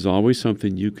 there's always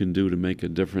something you can do to make a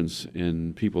difference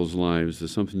in people's lives.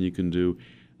 There's something you can do.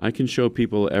 I can show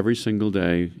people every single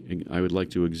day. I would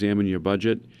like to examine your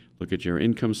budget, look at your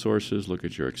income sources, look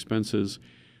at your expenses,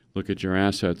 look at your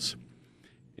assets,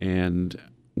 and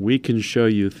we can show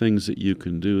you things that you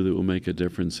can do that will make a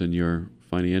difference in your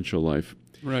financial life.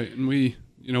 Right, and we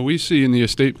see in the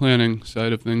estate planning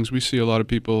side of things, we see a lot of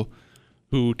people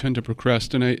who tend to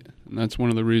procrastinate, and that's one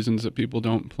of the reasons that people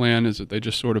don't plan, is that they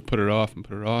just sort of put it off, and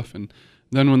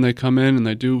then when they come in and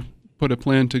they do put a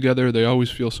plan together, they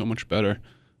always feel so much better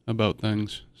about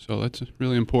things. So that's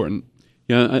really important.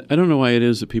 Yeah, I don't know why it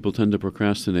is that people tend to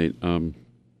procrastinate.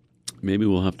 Maybe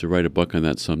we'll have to write a book on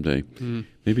that someday.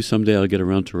 Maybe someday I'll get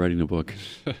around to writing a book.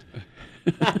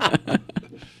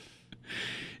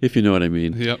 If you know what I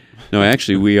mean. Yep. No,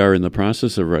 actually, we are in the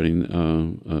process of writing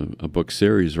a book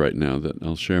series right now that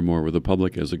I'll share more with the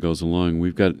public as it goes along.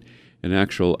 We've got an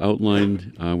actual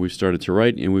outline we've started to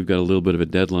write, and we've got a little bit of a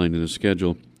deadline in the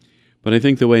schedule. But I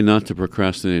think the way not to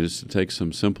procrastinate is to take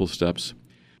some simple steps.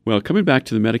 Well, coming back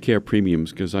to the Medicare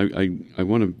premiums, because I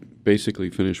want to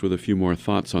basically finish with a few more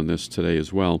thoughts on this today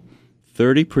as well.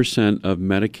 30% of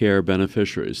Medicare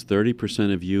beneficiaries,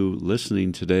 30% of you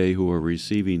listening today who are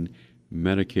receiving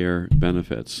Medicare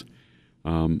benefits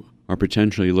are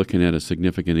potentially looking at a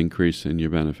significant increase in your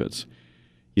benefits.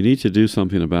 You need to do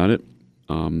something about it.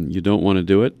 You don't want to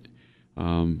do it.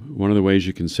 One of the ways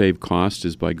you can save cost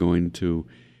is by going to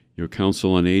your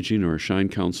Council on Aging or a Shine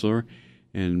counselor.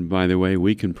 And by the way,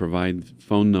 we can provide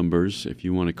phone numbers. If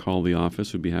you want to call the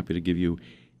office, we'd be happy to give you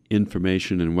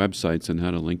information and websites on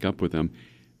how to link up with them.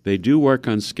 They do work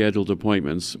on scheduled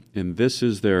appointments, and this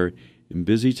is their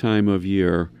busy time of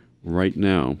year right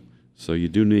now. So you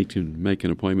do need to make an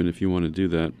appointment if you want to do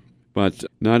that. But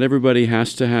not everybody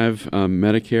has to have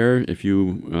Medicare. If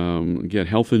you get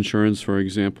health insurance, for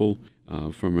example,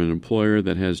 from an employer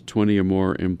that has 20 or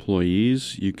more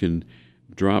employees, you can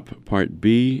drop Part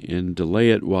B and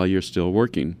delay it while you're still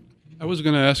working. I was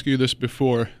going to ask you this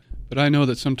before, but I know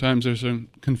that sometimes there's a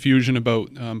confusion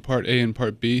about Part A and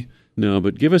Part B. No,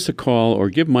 but give us a call or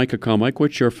give Mike a call. Mike,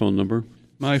 what's your phone number?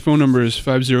 My phone number is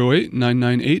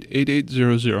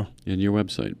 508-998-8800. And your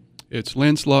website? It's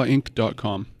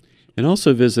lancelawinc.com. And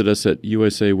also visit us at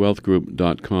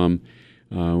usawealthgroup.com.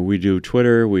 We do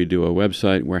Twitter. We do a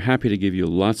website. We're happy to give you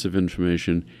lots of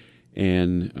information.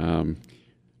 And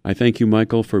I thank you,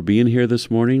 Michael, for being here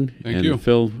this morning. Thank you.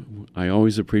 Phil, I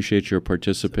always appreciate your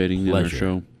participating in our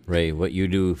show. Ray, what you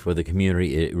do for the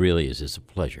community, it really is. It's a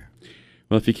pleasure.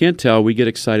 Well, if you can't tell, we get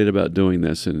excited about doing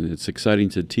this, and it's exciting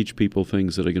to teach people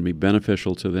things that are going to be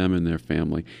beneficial to them and their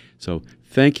family. So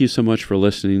thank you so much for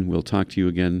listening. We'll talk to you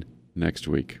again next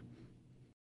week.